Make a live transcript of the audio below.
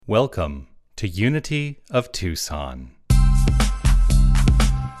Welcome to Unity of Tucson.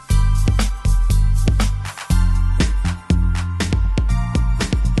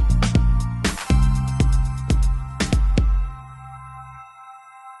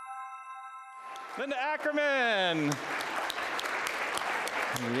 Linda Ackerman.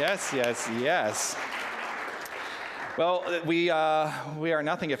 Yes. Well, we are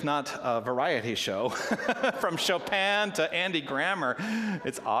nothing if not a variety show, from Chopin to Andy Grammer.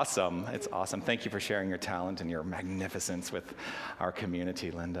 It's awesome. Thank you for sharing your talent and your magnificence with our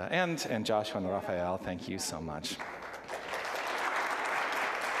community, Linda. And Joshua and Raphael, thank you so much.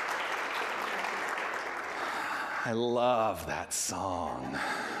 I love that song.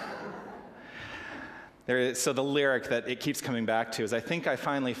 So the lyric that it keeps coming back to is, I think I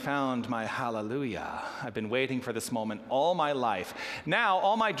finally found my hallelujah. I've been waiting for this moment all my life. Now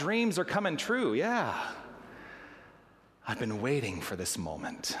all my dreams are coming true, yeah. I've been waiting for this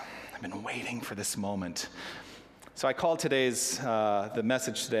moment. So I called the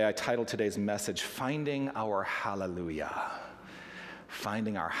message today, I titled today's message, Finding Our Hallelujah.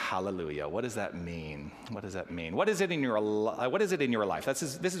 Finding our hallelujah. What does that mean? What is it in your life? This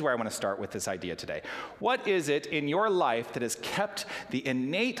is where I want to start with this idea today. What is it in your life that has kept the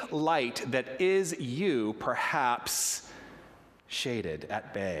innate light that is you perhaps shaded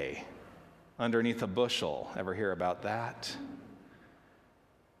at bay, underneath a bushel? Ever hear about that?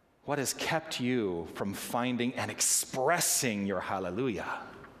 What has kept you from finding and expressing your hallelujah?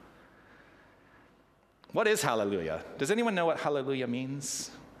 What is hallelujah? Does anyone know what hallelujah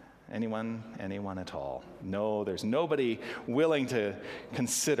means? Anyone at all? No, there's nobody willing to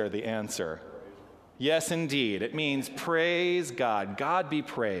consider the answer. Yes, indeed. It means praise God. God be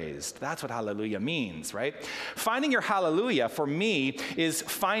praised. That's what hallelujah means, right? Finding your hallelujah, for me, is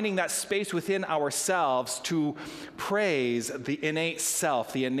finding that space within ourselves to praise the innate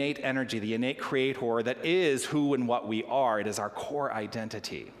self, the innate energy, the innate creator that is who and what we are. It is our core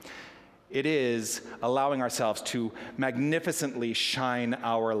identity. It is allowing ourselves to magnificently shine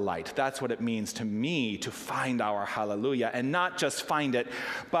our light. That's what it means to me to find our hallelujah, and not just find it,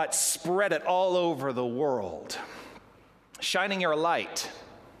 but spread it all over the world. Shining your light,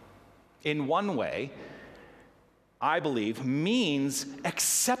 in one way, I believe, means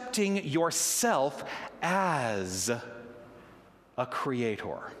accepting yourself as a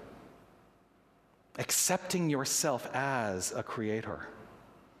creator. Accepting yourself as a creator.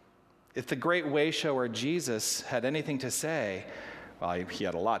 If the great way shower Jesus had anything to say, well, he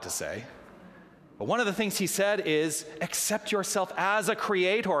had a lot to say. But one of the things he said is, accept yourself as a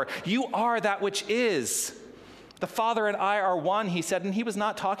creator. You are that which is. The Father and I are one, he said, and he was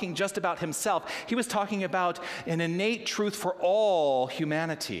not talking just about himself. He was talking about an innate truth for all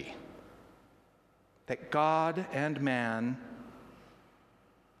humanity. That God and man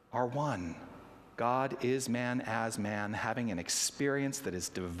are one. God is man as man, having an experience that is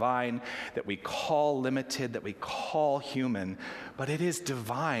divine, that we call limited, that we call human, but it is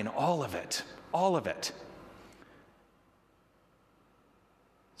divine, all of it.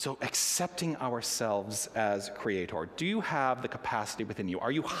 So accepting ourselves as creator. Do you have the capacity within you?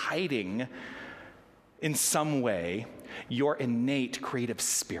 Are you hiding in some way your innate creative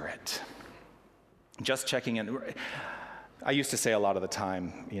spirit? Just checking in. I used to say a lot of the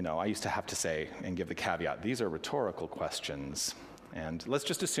time, I used to have to say and give the caveat, these are rhetorical questions. And let's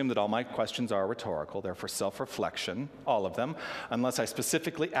just assume that all my questions are rhetorical. They're for self-reflection, all of them, unless I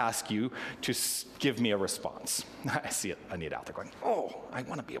specifically ask you to give me a response. I see Anita out there going, I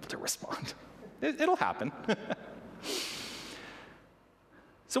want to be able to respond. It'll happen.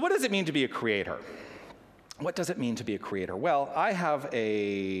 So what does it mean to be a creator? What does it mean to be a creator? Well, I have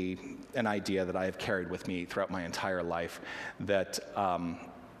an idea that I have carried with me throughout my entire life that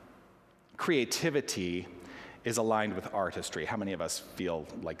creativity is aligned with artistry. How many of us feel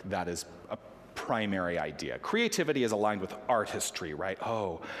like that is a primary idea? Creativity is aligned with artistry, right?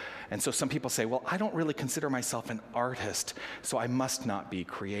 And so some people say, well, I don't really consider myself an artist, so I must not be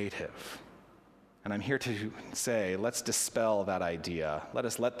creative. And I'm here to say, let's dispel that idea. Let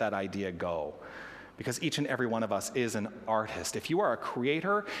us let that idea go. Because each and every one of us is an artist. If you are a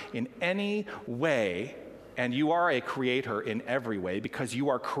creator in any way, and you are a creator in every way, because you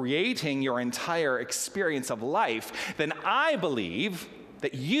are creating your entire experience of life, then I believe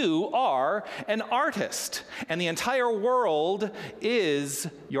that you are an artist, and the entire world is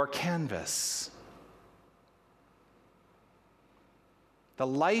your canvas. The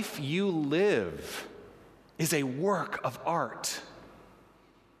life you live is a work of art.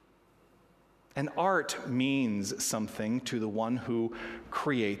 And art means something to the one who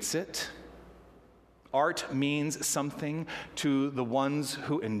creates it. Art means something to the ones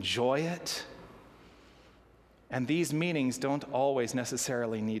who enjoy it. And these meanings don't always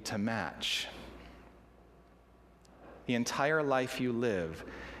necessarily need to match. The entire life you live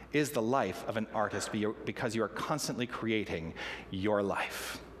is the life of an artist because you are constantly creating your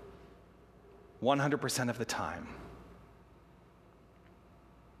life, 100% of the time.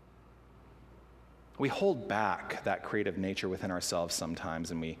 We hold back that creative nature within ourselves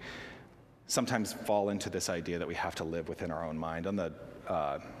sometimes, and we sometimes fall into this idea that we have to live within our own mind. On the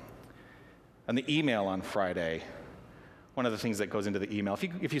email on Friday, one of the things that goes into the email,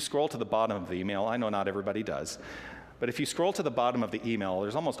 if you scroll to the bottom of the email, I know not everybody does, but if you scroll to the bottom of the email,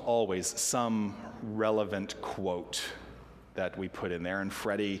 there's almost always some relevant quote that we put in there. And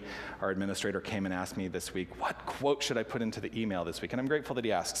Freddie, our administrator, came and asked me this week, what quote should I put into the email this week? And I'm grateful that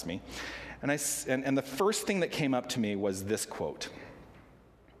he asks me. And the first thing that came up to me was this quote: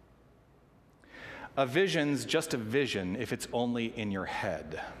 "A vision's just a vision if it's only in your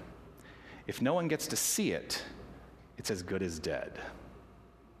head. If no one gets to see it, it's as good as dead."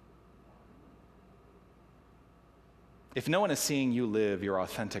 If no one is seeing you live your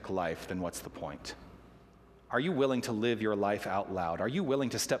authentic life, then what's the point? Are you willing to live your life out loud? Are you willing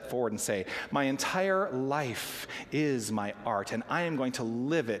to step forward and say, my entire life is my art, and I am going to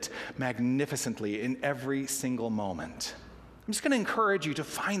live it magnificently in every single moment? I'm just going to encourage you to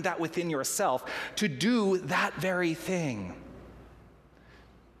find that within yourself, to do that very thing.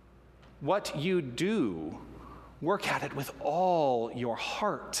 What you do, work at it with all your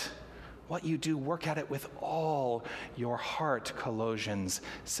heart. What you do, work at it with all your heart, Colossians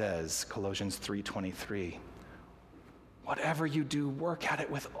says, Colossians 3:23. Whatever you do, work at it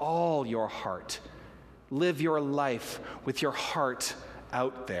with all your heart. Live your life with your heart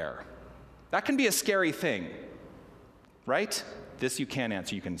out there. That can be a scary thing, right? This you can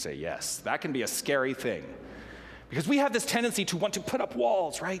answer. You can say yes. That can be a scary thing. Because we have this tendency to want to put up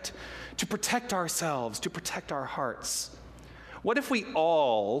walls, right? To protect ourselves, to protect our hearts. What if we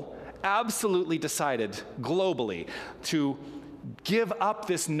all absolutely decided globally to give up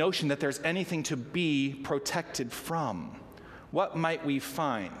this notion that there's anything to be protected from? What might we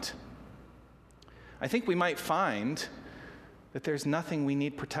find? I think we might find that there's nothing we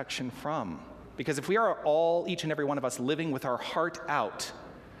need protection from. Because if we are all, each and every one of us, living with our heart out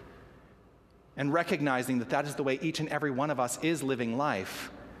and recognizing that that is the way each and every one of us is living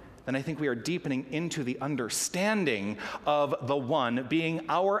life, then I think we are deepening into the understanding of the one being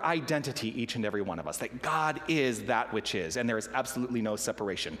our identity, each and every one of us, that God is that which is, and there is absolutely no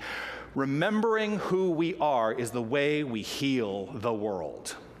separation. Remembering who we are is the way we heal the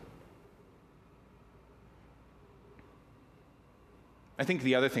world. I think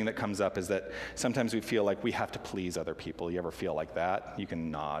the other thing that comes up is that sometimes we feel like we have to please other people. You ever feel like that? You can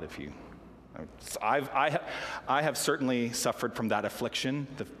nod if you... I have certainly suffered from that affliction,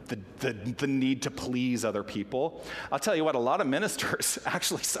 the need to please other people. I'll tell you what, a lot of ministers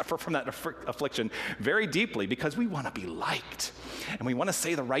actually suffer from that affliction very deeply because we want to be liked, and we want to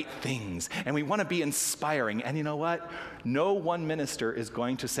say the right things, and we want to be inspiring. And you know what? No one minister is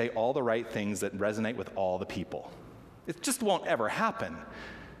going to say all the right things that resonate with all the people. It just won't ever happen.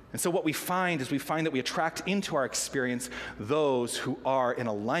 And so what we find is that we attract into our experience those who are in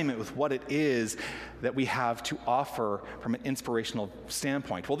alignment with what it is that we have to offer from an inspirational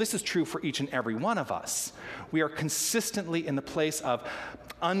standpoint. Well, this is true for each and every one of us. We are consistently in the place of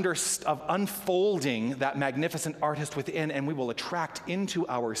unfolding that magnificent artist within, and we will attract into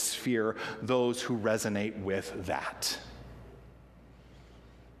our sphere those who resonate with that.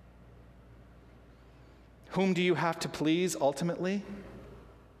 Whom do you have to please ultimately?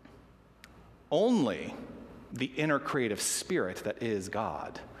 Only the inner creative spirit that is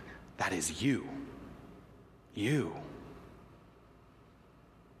God. That is you. You.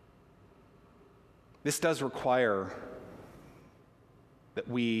 This does require that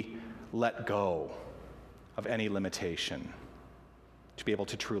we let go of any limitation to be able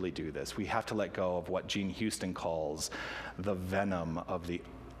to truly do this. We have to let go of what Jean Houston calls the venom of the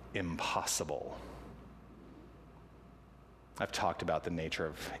impossible. I've talked about the nature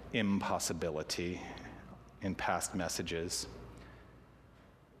of impossibility in past messages.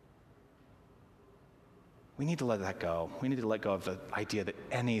 We need to let that go. We need to let go of the idea that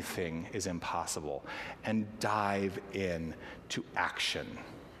anything is impossible and dive into action.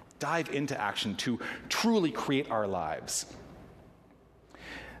 Dive into action to truly create our lives.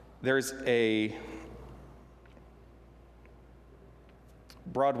 There's a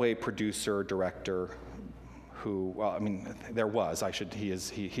Broadway producer, director, who, well, I mean, there was, he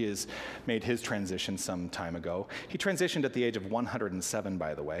has made his transition some time ago. He transitioned at the age of 107,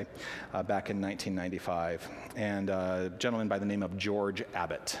 by the way, back in 1995, and a gentleman by the name of George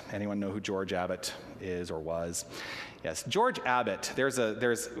Abbott. Anyone know who George Abbott is or was? Yes, George Abbott, there's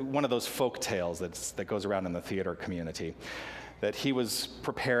one of those folk tales that goes around in the theater community, that he was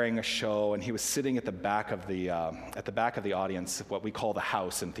preparing a show and he was sitting at the back of the audience, what we call the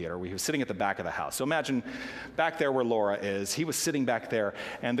house in theater. He was sitting at the back of the house. So imagine back there where Laura is. He was sitting back there,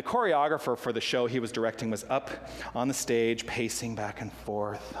 and the choreographer for the show he was directing was up on the stage, pacing back and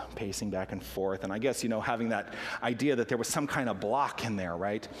forth. And I guess, having that idea that there was some kind of block in there,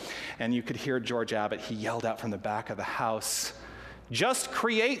 right? And you could hear George Abbott, he yelled out from the back of the house, "Just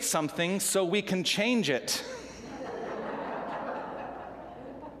create something so we can change it."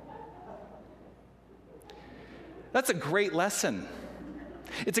 That's a great lesson.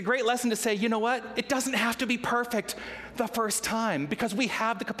 It's a great lesson to say, you know what? It doesn't have to be perfect the first time because we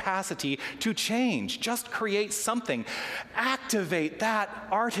have the capacity to change. Just create something. Activate that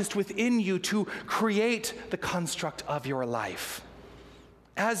artist within you to create the construct of your life.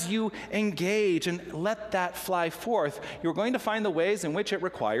 As you engage and let that fly forth, you're going to find the ways in which it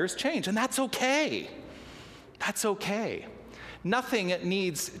requires change, and that's okay. That's okay. Nothing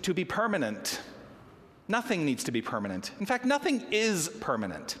needs to be permanent. Nothing needs to be permanent. In fact, nothing is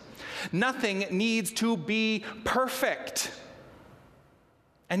permanent. Nothing needs to be perfect.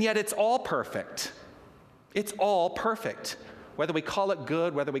 And yet it's all perfect. It's all perfect. Whether we call it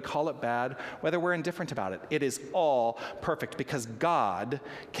good, whether we call it bad, whether we're indifferent about it, it is all perfect because God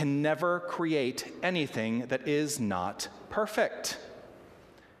can never create anything that is not perfect.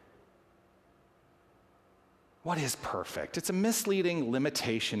 What is perfect? It's a misleading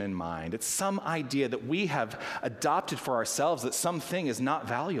limitation in mind. It's some idea that we have adopted for ourselves that something is not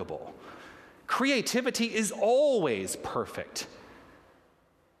valuable. Creativity is always perfect.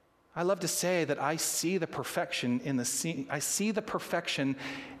 I love to say that I see the perfection in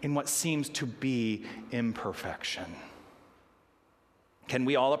what seems to be imperfection. Can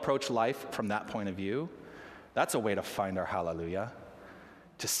we all approach life from that point of view? That's a way to find our hallelujah.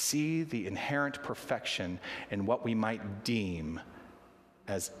 To see the inherent perfection in what we might deem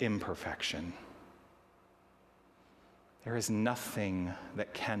as imperfection. There is nothing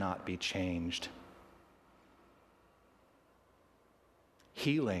that cannot be changed.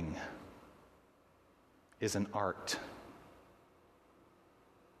 Healing is an art.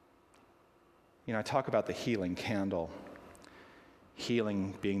 I talk about the healing candle.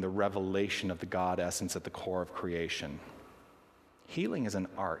 Healing being the revelation of the God essence at the core of creation. Healing is an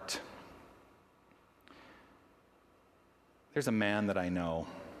art. There's a man that I know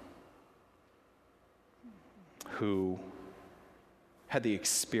who had the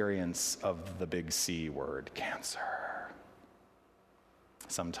experience of the big C word, cancer,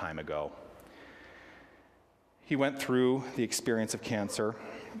 some time ago. He went through the experience of cancer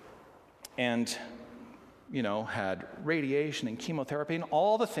and had radiation and chemotherapy and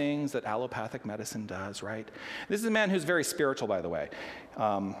all the things that allopathic medicine does, right? This is a man who's very spiritual, by the way.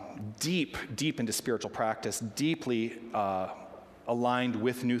 Deep into spiritual practice, deeply aligned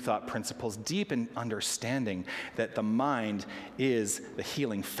with New Thought principles, deep in understanding that the mind is the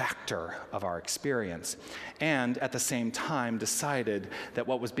healing factor of our experience. And at the same time decided that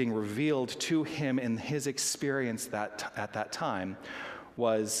what was being revealed to him in his experience at that time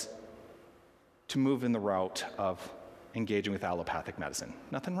was to move in the route of engaging with allopathic medicine.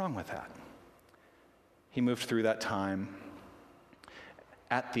 Nothing wrong with that. He moved through that time.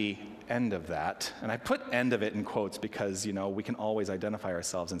 At the end of that, and I put end of it in quotes because, we can always identify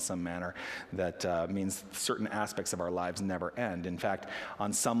ourselves in some manner that means certain aspects of our lives never end. In fact,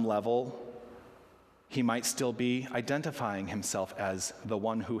 on some level, he might still be identifying himself as the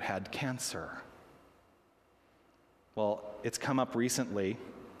one who had cancer. Well, it's come up recently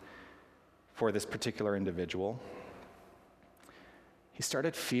for this particular individual. He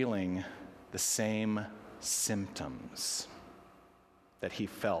started feeling the same symptoms that he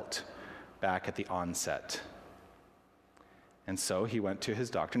felt back at the onset. And so he went to his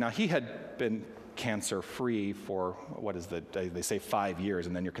doctor. Now, he had been cancer-free for, they say 5 years,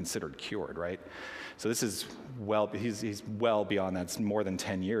 and then you're considered cured, right? So this is he's well beyond that. It's more than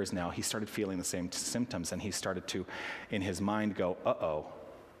 10 years now. He started feeling the same symptoms, and he started to, in his mind, go, uh-oh,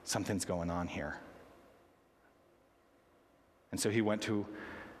 something's going on here. And so he went to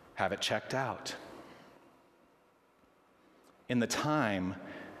have it checked out. In the time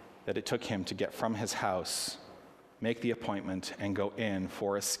that it took him to get from his house, make the appointment, and go in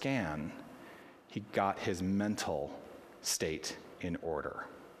for a scan, he got his mental state in order.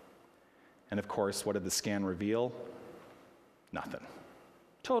 And of course, what did the scan reveal? Nothing.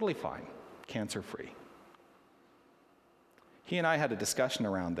 Totally fine. Cancer-free. He and I had a discussion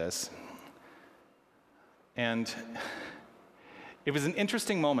around this, and it was an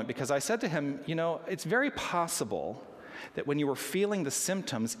interesting moment because I said to him, it's very possible that when you were feeling the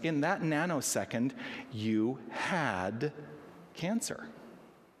symptoms in that nanosecond, you had cancer.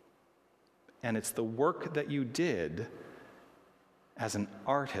 And it's the work that you did as an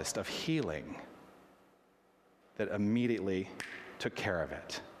artist of healing that immediately took care of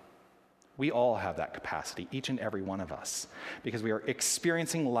it. We all have that capacity, each and every one of us, because we are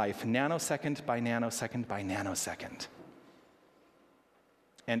experiencing life nanosecond by nanosecond by nanosecond.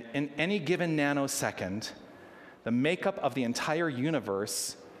 And in any given nanosecond, the makeup of the entire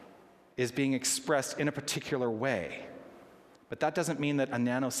universe is being expressed in a particular way. But that doesn't mean that a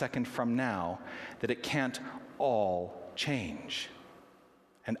nanosecond from now, that it can't all change.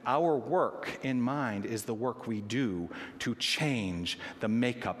 And our work in mind is the work we do to change the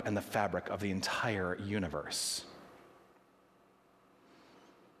makeup and the fabric of the entire universe.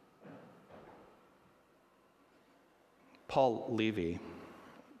 Paul Levy,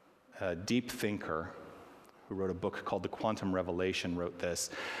 a deep thinker who wrote a book called The Quantum Revelation, wrote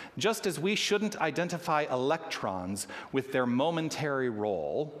this: just as we shouldn't identify electrons with their momentary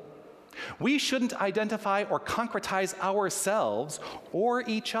role, we shouldn't identify or concretize ourselves or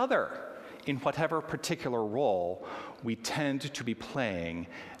each other in whatever particular role we tend to be playing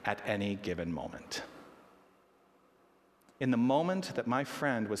at any given moment. In the moment that my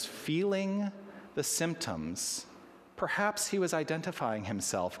friend was feeling the symptoms, perhaps he was identifying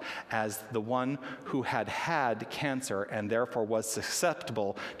himself as the one who had had cancer and therefore was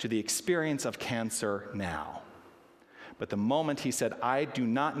susceptible to the experience of cancer now. But the moment he said, I do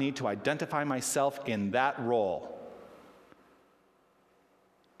not need to identify myself in that role,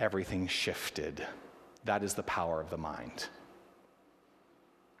 everything shifted. That is the power of the mind.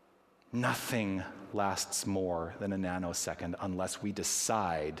 Nothing lasts more than a nanosecond unless we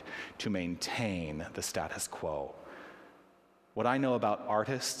decide to maintain the status quo. What I know about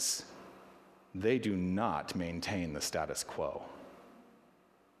artists, they do not maintain the status quo.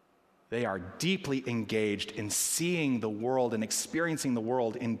 They are deeply engaged in seeing the world and experiencing the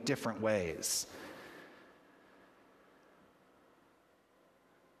world in different ways.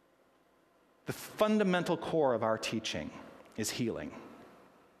 The fundamental core of our teaching is healing.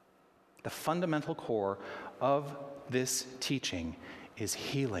 The fundamental core of this teaching is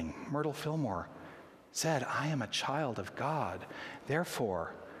healing. Myrtle Fillmore said, I am a child of God,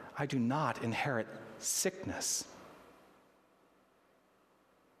 therefore I do not inherit sickness.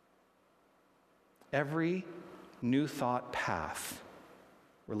 Every New Thought path,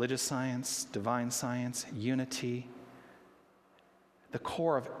 religious science, divine science, unity, the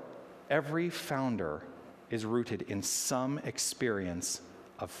core of every founder is rooted in some experience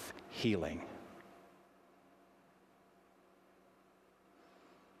of healing.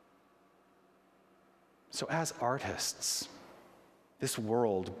 So as artists, this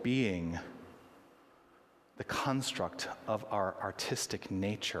world being the construct of our artistic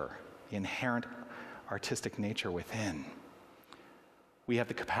nature, the inherent artistic nature within, we have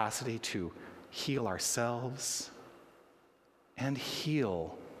the capacity to heal ourselves and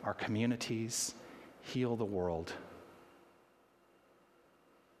heal our communities, heal the world.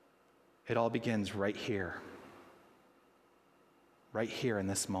 It all begins right here in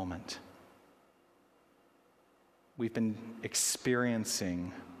this moment. We've been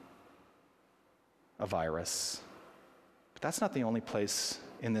experiencing a virus, but that's not the only place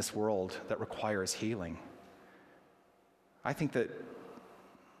in this world that requires healing. I think that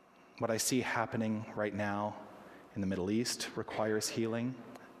what I see happening right now in the Middle East requires healing.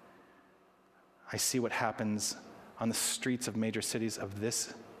 I see what happens on the streets of major cities of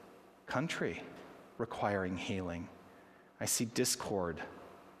this country requiring healing. I see discord.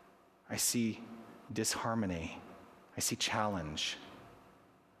 I see disharmony. I see challenge.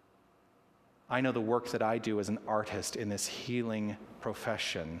 I know the work that I do as an artist in this healing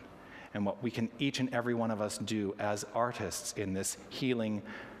profession, and what we can each and every one of us do as artists in this healing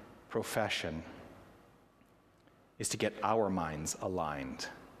profession is to get our minds aligned,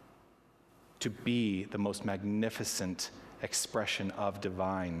 to be the most magnificent expression of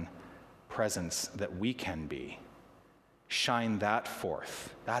divine presence that we can be. Shine that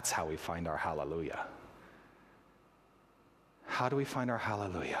forth. That's how we find our hallelujah. How do we find our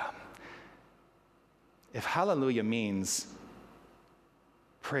hallelujah? If hallelujah means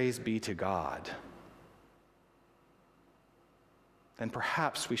praise be to God, then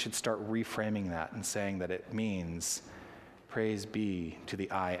perhaps we should start reframing that and saying that it means Praise be to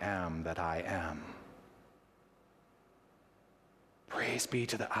the I am that I am. Praise be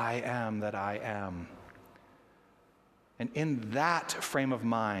to the I am that I am. And in that frame of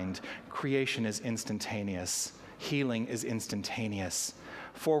mind, creation is instantaneous. Healing is instantaneous.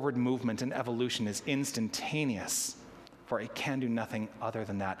 Forward movement and evolution is instantaneous, for it can do nothing other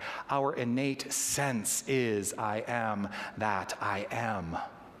than that. Our innate sense is I am that I am.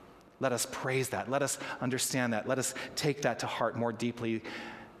 Let us praise that. Let us understand that. Let us take that to heart more deeply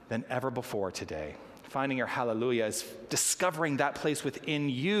than ever before today. Finding your hallelujah is discovering that place within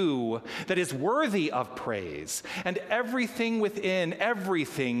you that is worthy of praise. And everything within, every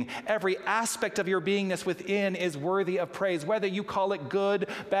aspect of your beingness within is worthy of praise. Whether you call it good,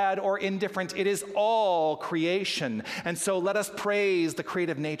 bad, or indifferent, it is all creation. And so let us praise the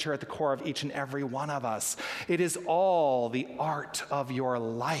creative nature at the core of each and every one of us. It is all the art of your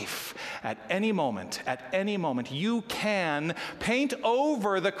life. At any moment, you can paint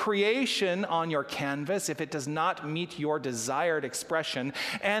over the creation on your canvas if it does not meet your desired expression,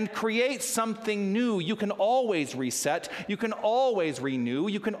 and create something new. You can always reset, you can always renew,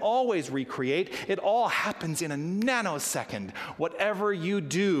 you can always recreate. It all happens in a nanosecond. Whatever you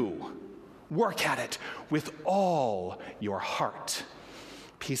do, work at it with all your heart.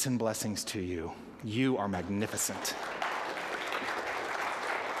 Peace and blessings to you. You are magnificent.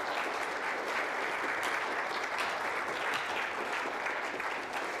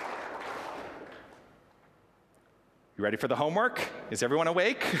 You ready for the homework? Is everyone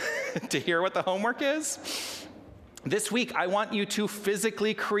awake to hear what the homework is? This week, I want you to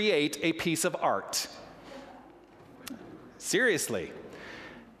physically create a piece of art. Seriously.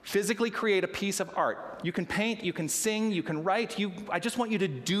 Physically create a piece of art. You can paint, you can sing, you can write. I just want you to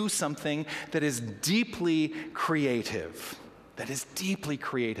do something that is deeply creative.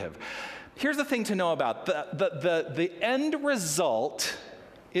 Here's the thing to know about. The end result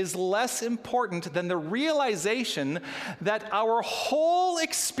is less important than the realization that our whole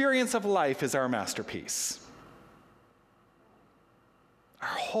experience of life is our masterpiece. Our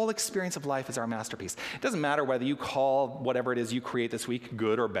whole experience of life is our masterpiece. It doesn't matter whether you call whatever it is you create this week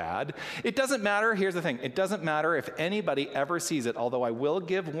good or bad. It doesn't matter, here's the thing, it doesn't matter if anybody ever sees it, although I will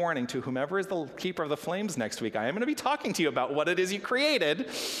give warning to whomever is the keeper of the flames next week. I am going to be talking to you about what it is you created,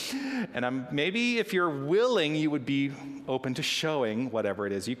 and maybe if you're willing, you would be open to showing whatever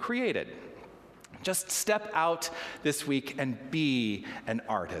it is you created. Just step out this week and be an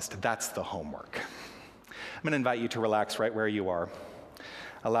artist. That's the homework. I'm going to invite you to relax right where you are.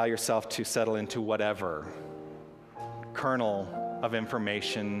 Allow yourself to settle into whatever kernel of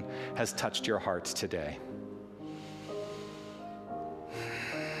information has touched your heart today.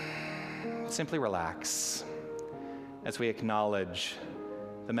 Simply relax as we acknowledge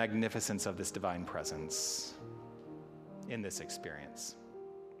the magnificence of this divine presence in this experience.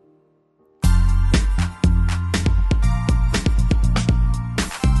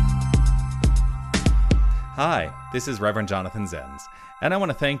 Hi, this is Reverend Jonathan Zenz, and I want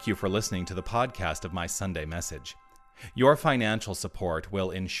to thank you for listening to the podcast of my Sunday message. Your financial support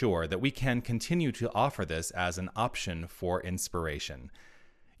will ensure that we can continue to offer this as an option for inspiration.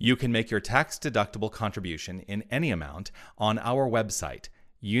 You can make your tax-deductible contribution in any amount on our website,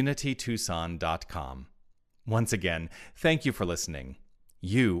 unitytucson.com. Once again, thank you for listening.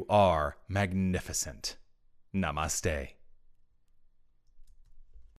 You are magnificent. Namaste.